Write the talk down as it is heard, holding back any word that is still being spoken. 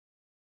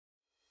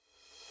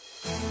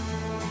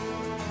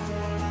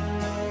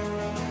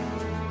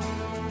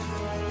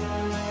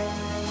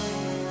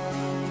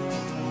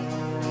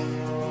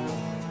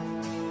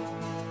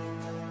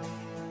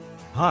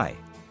Hi,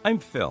 I'm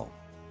Phil.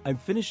 I'm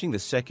finishing the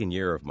second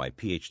year of my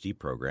PhD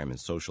program in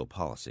social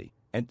policy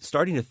and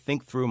starting to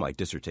think through my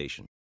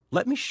dissertation.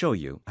 Let me show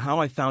you how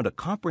I found a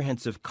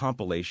comprehensive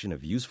compilation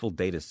of useful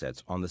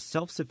datasets on the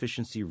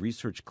Self-Sufficiency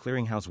Research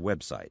Clearinghouse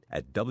website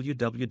at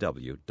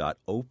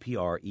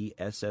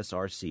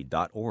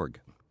www.opressrc.org.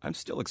 I'm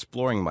still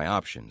exploring my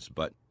options,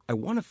 but I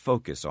want to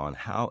focus on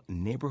how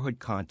neighborhood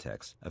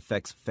context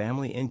affects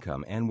family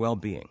income and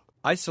well-being.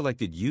 I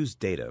selected Use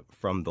Data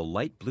from the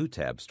light blue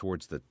tabs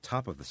towards the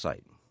top of the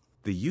site.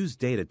 The Use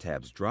Data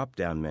tab's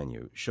drop-down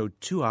menu showed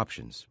two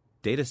options: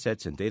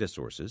 Datasets and Data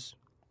Sources,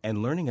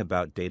 and Learning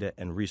About Data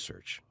and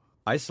Research.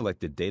 I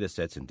selected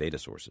Datasets and Data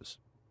Sources.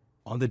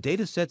 On the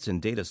Datasets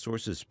and Data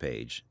Sources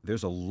page,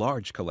 there's a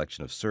large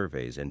collection of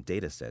surveys and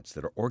datasets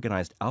that are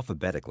organized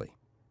alphabetically.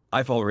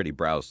 I've already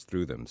browsed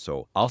through them,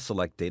 so I'll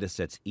select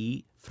datasets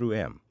E through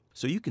M,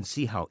 so you can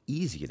see how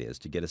easy it is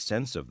to get a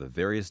sense of the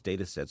various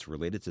datasets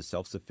related to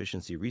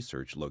self-sufficiency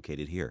research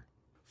located here.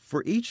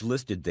 For each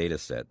listed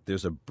dataset,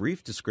 there's a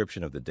brief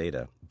description of the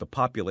data, the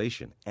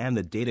population, and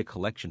the data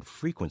collection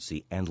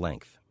frequency and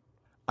length.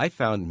 I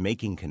found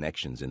Making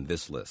Connections in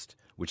this list,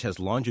 which has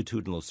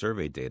longitudinal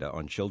survey data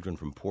on children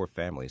from poor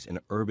families in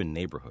urban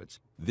neighborhoods.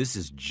 This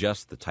is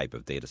just the type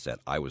of dataset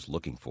I was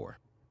looking for.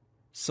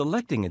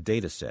 Selecting a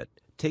dataset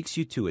takes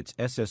you to its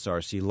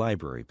SSRC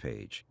library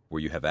page,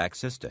 where you have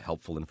access to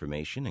helpful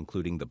information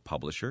including the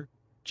publisher,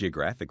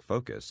 geographic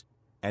focus,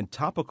 and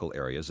topical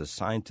areas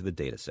assigned to the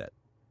dataset.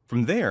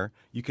 From there,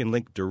 you can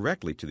link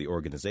directly to the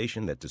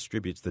organization that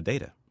distributes the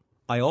data.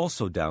 I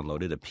also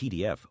downloaded a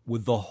PDF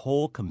with the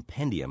whole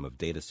compendium of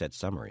dataset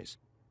summaries.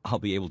 I'll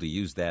be able to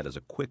use that as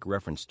a quick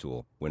reference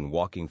tool when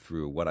walking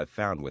through what I've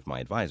found with my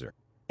advisor,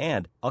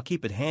 and I'll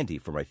keep it handy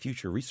for my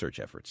future research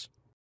efforts.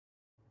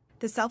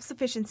 The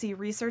Self-Sufficiency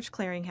Research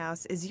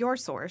Clearinghouse is your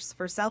source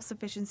for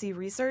self-sufficiency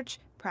research,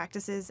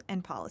 practices,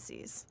 and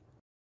policies.